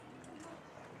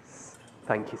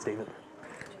Thank you, Stephen.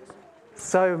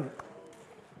 So,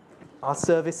 our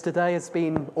service today has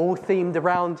been all themed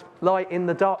around light in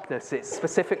the darkness. It's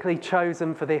specifically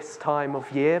chosen for this time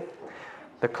of year.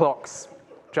 The clocks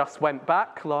just went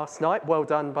back last night. Well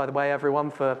done, by the way,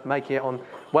 everyone, for making it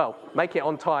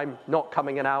on time, not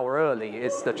coming an hour early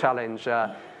is the challenge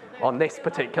on this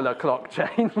particular clock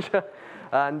change.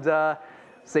 And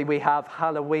see, we have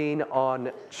Halloween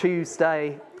on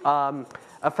Tuesday,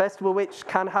 a festival which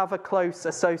can have a close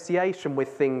association with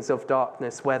things of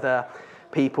darkness, whether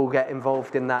people get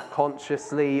involved in that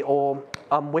consciously or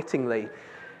unwittingly.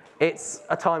 It's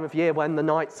a time of year when the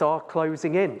nights are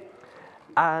closing in,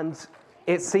 and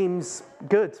it seems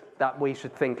good that we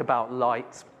should think about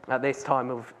light at this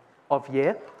time of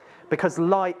year, because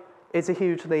light is a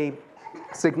hugely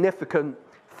significant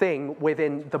thing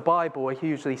within the Bible, a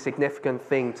hugely significant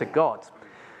thing to God.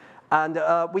 And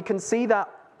we can see that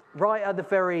right at the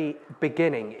very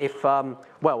beginning.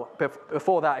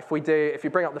 Before that, if you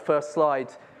bring up the first slide,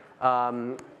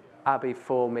 Abby,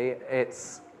 for me, it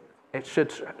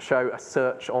should show a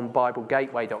search on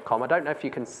BibleGateway.com. I don't know if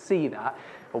you can see that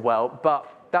well, but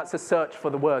that's a search for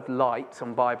the word light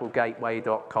on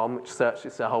BibleGateway.com, which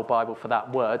searches the whole Bible for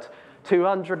that word.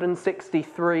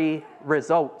 263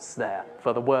 results there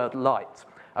for the word light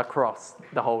across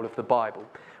the whole of the Bible,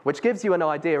 which gives you an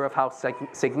idea of how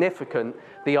significant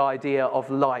the idea of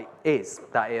light is,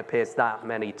 that it appears that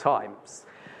many times.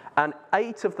 And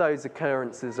 8 of those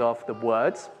occurrences of the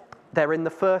word, they're in the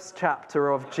first chapter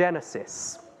of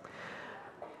Genesis.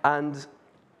 And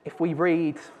if we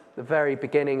read the very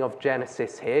beginning of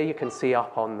Genesis here, you can see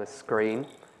up on the screen,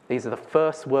 these are the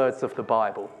first words of the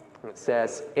Bible. It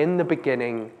says, "In the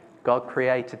beginning, God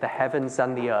created the heavens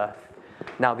and the earth.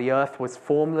 Now the earth was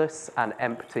formless and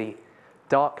empty.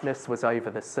 Darkness was over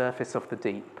the surface of the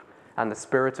deep, and the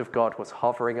Spirit of God was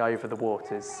hovering over the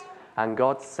waters. And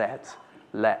God said,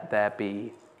 'Let there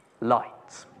be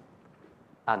light.'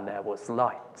 And there was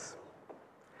light."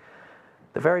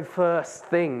 The very first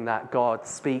thing that God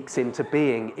speaks into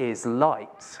being is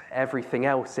light. Everything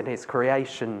else in his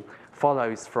creation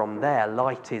follows from there.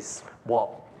 Light is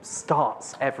what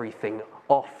starts everything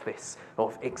off, this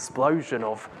explosion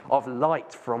of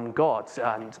light from God,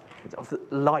 and of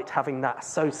light having that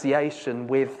association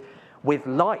with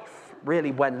life.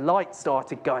 Really, when light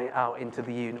started going out into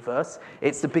the universe,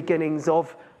 it's the beginnings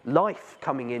of life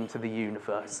coming into the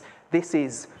universe. This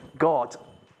is God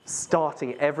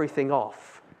starting everything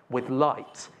off with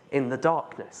light in the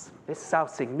darkness. This is how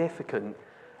significant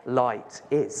light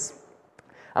is.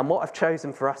 And what I've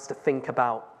chosen for us to think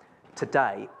about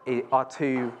today are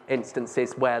 2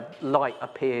 instances where light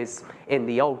appears in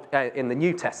the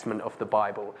New Testament of the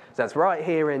Bible. So it's right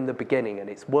here in the beginning, and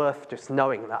it's worth just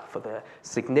knowing that for the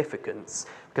significance,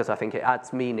 because I think it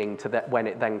adds meaning to that when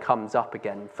it then comes up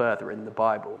again further in the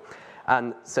Bible.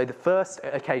 And so the first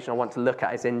occasion I want to look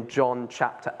at is in John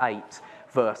chapter 8,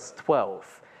 verse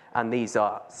 12. And these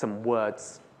are some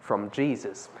words from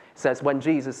Jesus. It says, "When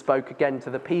Jesus spoke again to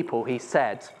the people, he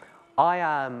said, 'I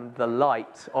am the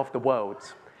light of the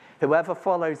world. Whoever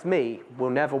follows me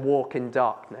will never walk in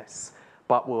darkness,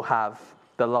 but will have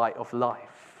the light of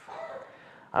life.'"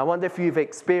 I wonder if you've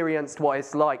experienced what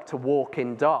it's like to walk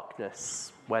in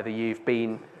darkness, whether you've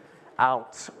been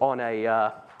out on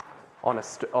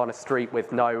a street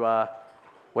with no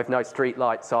street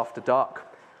lights after dark,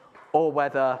 or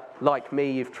whether, like me,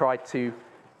 you've tried to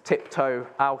tiptoe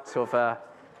out of a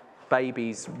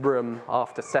baby's room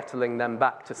after settling them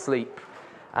back to sleep,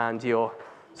 and you're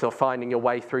sort of finding your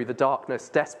way through the darkness,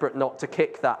 desperate not to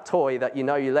kick that toy that you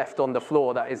know you left on the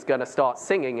floor that is going to start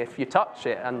singing if you touch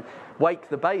it and wake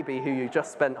the baby who you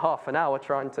just spent half an hour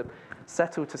trying to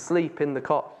settle to sleep in the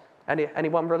cot.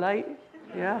 Anyone relate?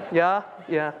 Yeah.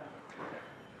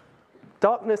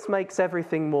 Darkness makes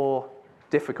everything more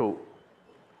difficult.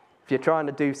 If you're trying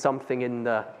to do something in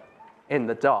the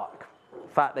dark,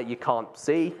 the fact that you can't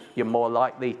see, you're more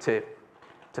likely to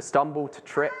stumble, to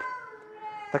trip.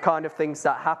 The kind of things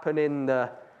that happen in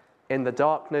the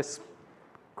darkness,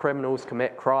 criminals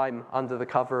commit crime under the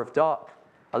cover of dark.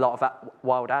 A lot of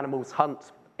wild animals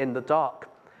hunt in the dark.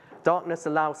 Darkness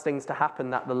allows things to happen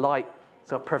that the light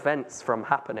sort of prevents from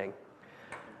happening.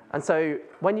 And so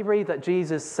when you read that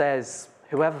Jesus says,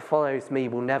 "Whoever follows me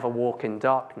will never walk in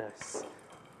darkness,"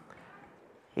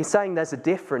 he's saying there's a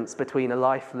difference between a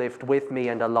life lived with me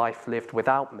and a life lived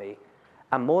without me.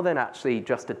 And more than actually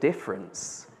just a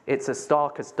difference, it's as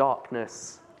stark as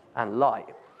darkness and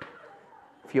light.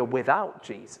 If you're without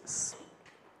Jesus,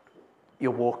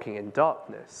 you're walking in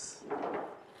darkness.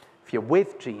 If you're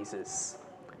with Jesus,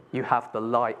 you have the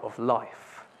light of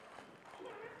life.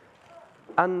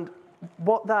 And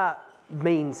what that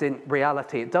means in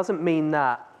reality, it doesn't mean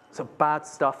that sort of bad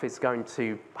stuff is going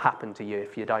to happen to you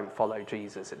if you don't follow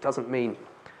Jesus. It doesn't mean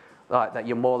that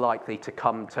you're more likely to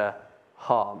come to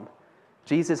harm.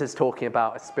 Jesus is talking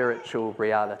about a spiritual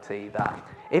reality that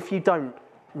if you don't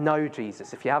know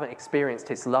Jesus, if you haven't experienced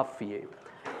his love for you,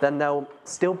 then there'll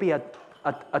still be a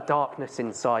darkness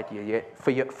inside you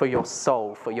for your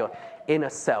soul, for your inner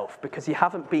self, because you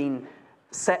haven't been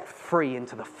set free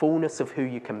into the fullness of who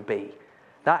you can be.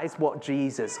 That is what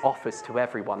Jesus offers to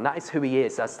everyone. That is who he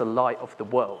is as the light of the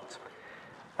world.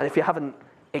 And if you haven't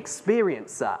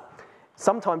experienced that,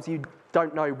 sometimes you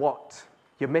don't know what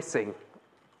you're missing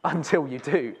until you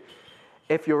do.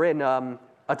 If you're in a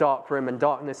dark room and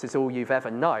darkness is all you've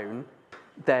ever known,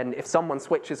 then if someone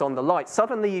switches on the light,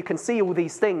 suddenly you can see all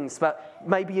these things, but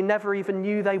maybe you never even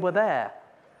knew they were there.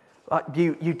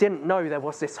 You didn't know there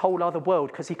was this whole other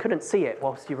world because you couldn't see it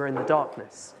whilst you were in the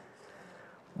darkness.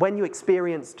 When you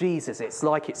experience Jesus, it's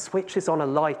like it switches on a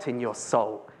light in your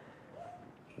soul.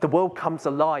 The world comes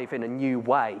alive in a new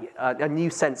way, a new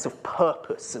sense of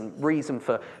purpose and reason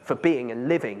for being and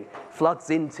living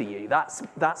floods into you.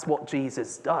 That's what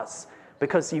Jesus does,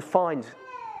 because you find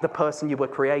the person you were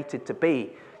created to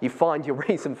be. You find your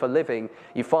reason for living.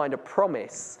 You find a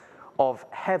promise of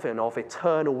heaven, of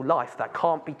eternal life that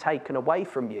can't be taken away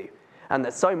from you. And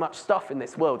there's so much stuff in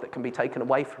this world that can be taken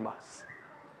away from us.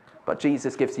 But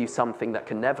Jesus gives you something that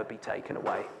can never be taken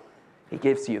away. He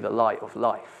gives you the light of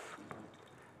life.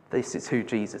 This is who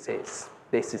Jesus is.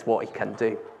 This is what he can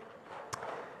do.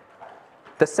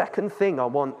 The second thing I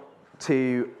want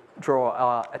to draw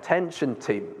our attention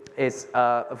to is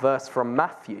a verse from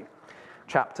Matthew,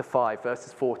 chapter 5,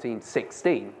 verses 14 to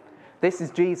 16. This is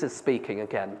Jesus speaking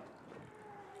again.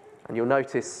 And you'll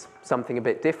notice something a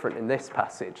bit different in this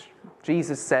passage.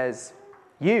 Jesus says,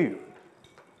 "You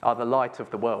are the light of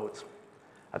the world.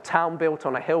 A town built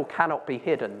on a hill cannot be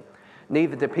hidden.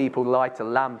 Neither do people light a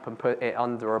lamp and put it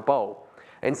under a bowl.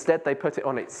 Instead, they put it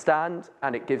on its stand,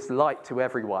 and it gives light to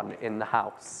everyone in the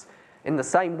house. In the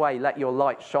same way, let your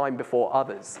light shine before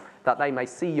others, that they may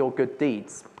see your good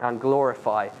deeds and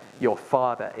glorify your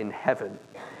Father in heaven."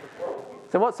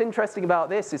 So what's interesting about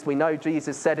this is we know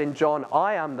Jesus said in John,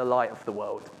 "I am the light of the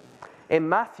world." In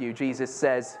Matthew, Jesus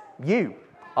says, "You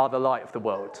are the light of the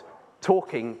world,"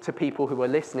 talking to people who were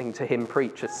listening to him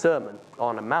preach a sermon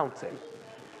on a mountain.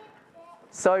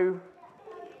 So,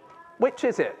 which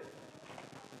is it?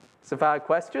 It's a valid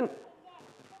question.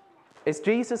 Is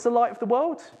Jesus the light of the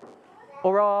world?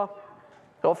 Or are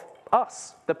of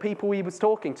us, the people he was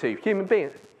talking to, human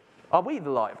beings, are we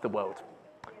the light of the world?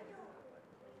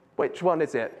 Which one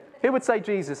is it? Who would say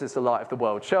Jesus is the light of the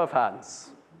world? Show of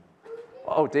hands.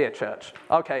 Oh dear, church.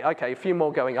 Okay, a few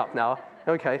more going up now.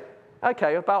 Okay,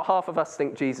 about half of us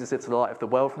think Jesus is the light of the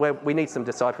world. We need some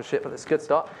discipleship, but that's a good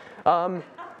start.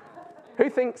 Who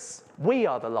thinks we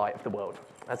are the light of the world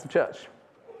as a church?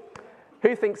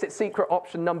 Who thinks it's secret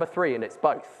option number 3 and it's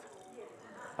both?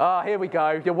 Here we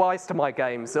go. You're wise to my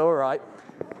games. All right.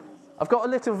 I've got a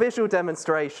little visual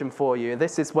demonstration for you.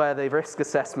 This is where the risk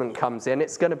assessment comes in.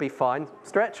 It's going to be fine.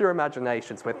 Stretch your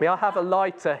imaginations with me. I have a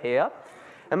lighter here.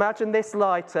 Imagine this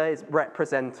lighter is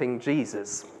representing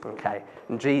Jesus. Okay.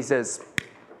 And Jesus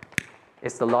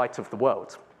is the light of the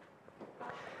world.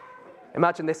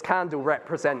 Imagine this candle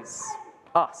represents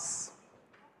us,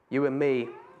 you and me,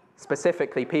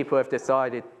 specifically people who have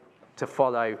decided to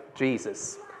follow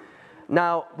Jesus.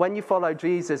 Now, when you follow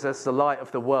Jesus as the light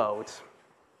of the world,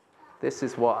 this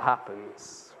is what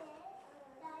happens.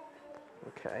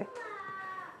 Okay.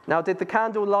 Now, did the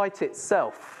candle light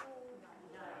itself?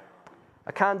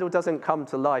 A candle doesn't come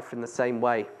to life in the same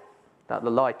way that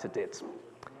the lighter did.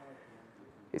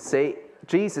 You see,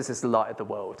 Jesus is the light of the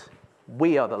world.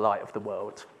 We are the light of the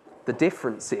world. The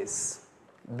difference is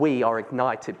we are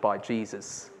ignited by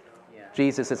Jesus.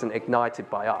 Jesus isn't ignited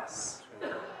by us.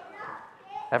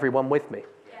 Everyone with me?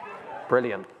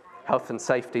 Brilliant. Health and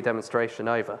safety demonstration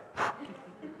over.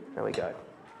 There we go.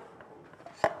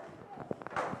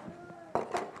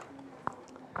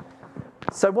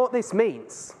 So what this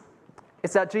means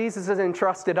is that Jesus has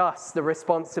entrusted us the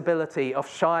responsibility of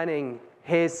shining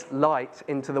his light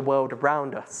into the world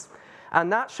around us.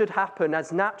 And that should happen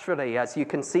as naturally as you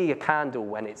can see a candle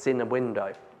when it's in a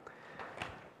window.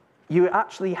 You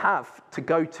actually have to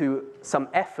go to some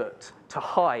effort to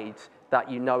hide that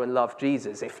you know and love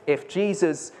Jesus. If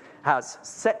Jesus has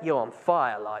set you on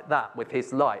fire like that with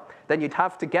his light, then you'd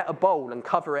have to get a bowl and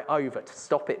cover it over to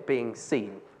stop it being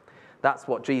seen. That's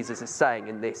what Jesus is saying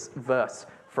in this verse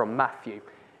from Matthew.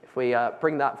 If we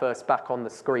bring that verse back on the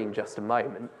screen just a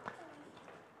moment,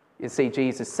 you see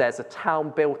Jesus says, "A town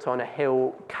built on a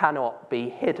hill cannot be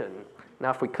hidden." Now,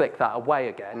 if we click that away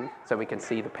again so we can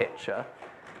see the picture,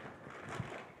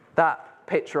 that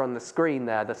picture on the screen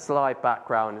there, the slide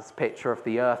background, is a picture of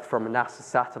the Earth from a NASA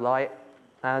satellite.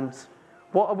 And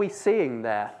what are we seeing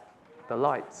there? The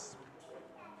lights.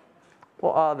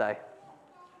 What are they?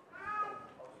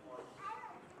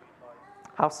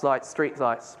 House lights, street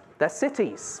lights. They're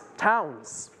cities,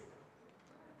 towns.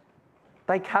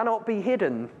 They cannot be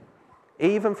hidden.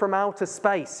 Even from outer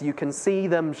space, you can see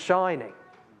them shining.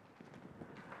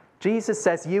 Jesus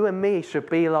says you and me should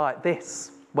be like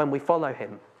this when we follow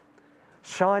him.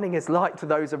 Shining his light to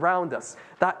those around us.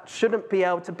 That shouldn't be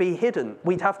able to be hidden.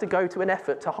 We'd have to go to an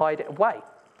effort to hide it away.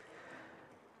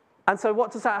 And so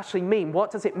what does that actually mean?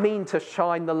 What does it mean to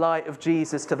shine the light of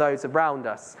Jesus to those around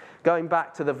us? Going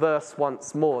back to the verse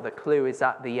once more, the clue is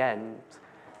at the end.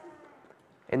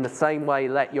 In the same way,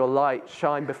 let your light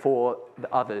shine before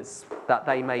the others, that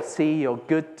they may see your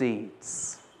good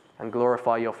deeds and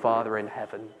glorify your Father in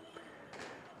heaven.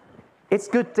 It's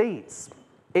good deeds.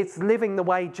 It's living the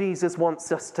way Jesus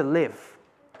wants us to live.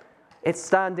 It's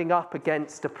standing up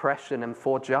against oppression and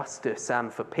for justice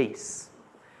and for peace.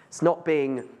 It's not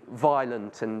being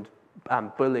violent and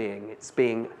bullying. It's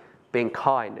being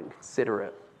kind and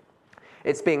considerate.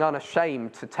 It's being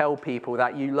unashamed to tell people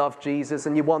that you love Jesus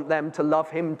and you want them to love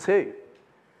him too.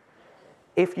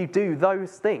 If you do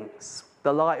those things,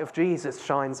 the light of Jesus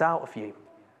shines out of you.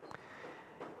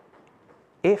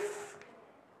 If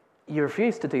you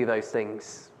refuse to do those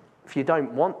things, if you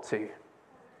don't want to,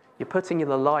 you're putting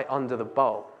the light under the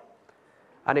bowl.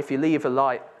 And if you leave a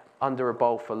light under a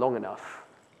bowl for long enough,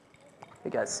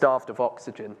 it gets starved of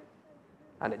oxygen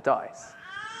and it dies.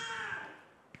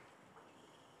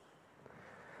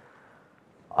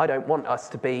 I don't want us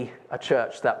to be a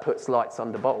church that puts lights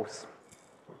under bowls.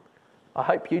 I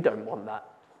hope you don't want that,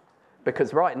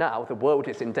 because right now the world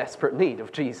is in desperate need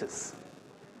of Jesus.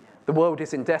 The world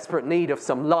is in desperate need of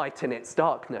some light in its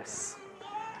darkness.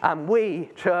 And we,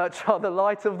 church, are the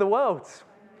light of the world.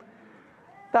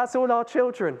 That's all our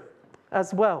children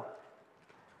as well.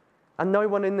 And no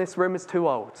one in this room is too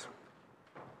old.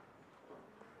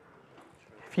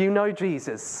 If you know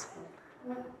Jesus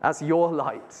as your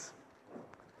light,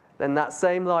 then that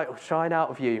same light will shine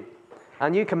out of you.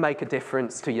 And you can make a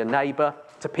difference to your neighbour,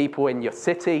 to people in your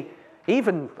city,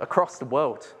 even across the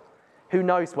world. Who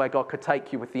knows where God could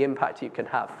take you with the impact you can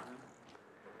have?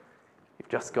 You've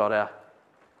just got to,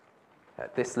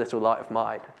 this little light of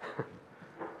mine,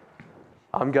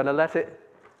 I'm going to let it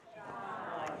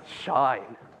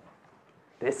shine.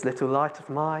 This little light of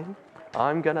mine,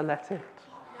 I'm going to let it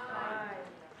shine.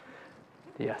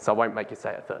 Yes, I won't make you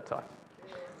say it a third time.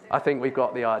 I think we've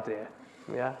got the idea,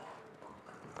 yeah?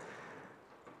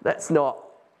 Let's not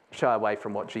shy away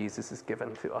from what Jesus has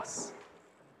given to us.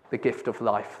 The gift of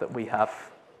life that we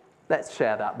have. Let's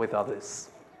share that with others.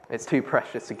 It's too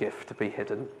precious a gift to be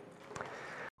hidden.